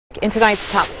In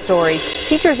tonight's top story,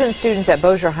 teachers and students at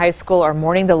Bossier High School are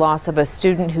mourning the loss of a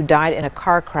student who died in a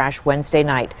car crash Wednesday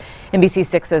night.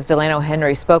 NBC6's Delano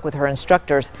Henry spoke with her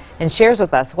instructors and shares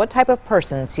with us what type of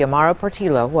person Xiomara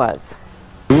Portillo was.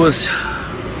 It was,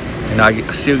 I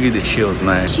still get the chills,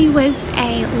 man. She was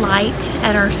a light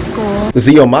at our school.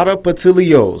 Xiomara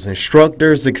Portillo's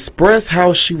instructors express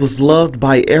how she was loved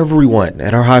by everyone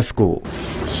at her high school.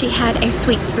 She had a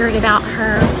sweet spirit about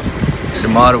her.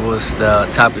 Xiomara was the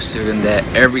type of student that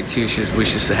every teacher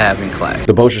wishes to have in class.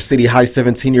 The Bossier High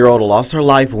 17-year-old lost her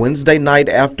life Wednesday night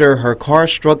after her car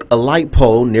struck a light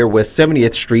pole near West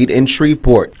 70th Street in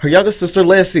Shreveport. Her younger sister,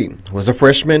 Leslie, who was a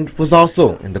freshman, was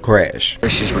also in the crash.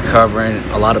 She's recovering,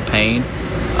 a lot of pain,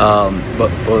 but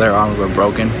both their arms were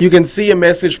broken. You can see a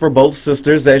message for both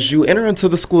sisters as you enter into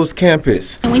the school's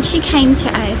campus. And when she came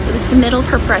to us, it was the middle of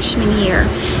her freshman year,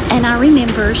 and I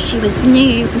remember she was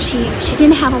new and she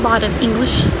didn't have a lot of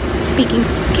English speaking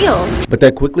skills. But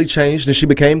that quickly changed and she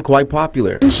became quite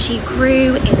popular. And she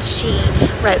grew and she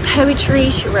wrote poetry,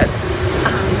 she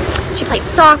played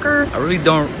soccer. I really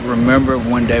don't remember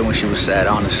one day when she was sad,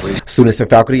 honestly. Students and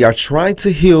faculty are trying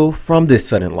to heal from this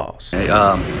sudden loss.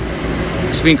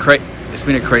 It's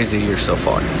been a crazy year so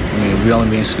far. I mean, we only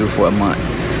been in school for a month.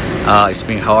 It's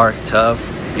been hard, tough,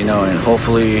 and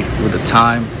hopefully with the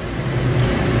time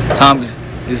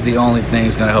is the only thing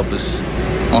that's going to help us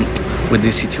with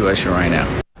this situation right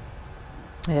now.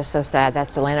 It is so sad.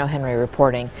 That's Delano Henry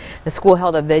reporting. The school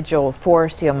held a vigil for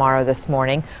Xiomara this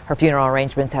morning. Her funeral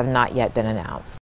arrangements have not yet been announced.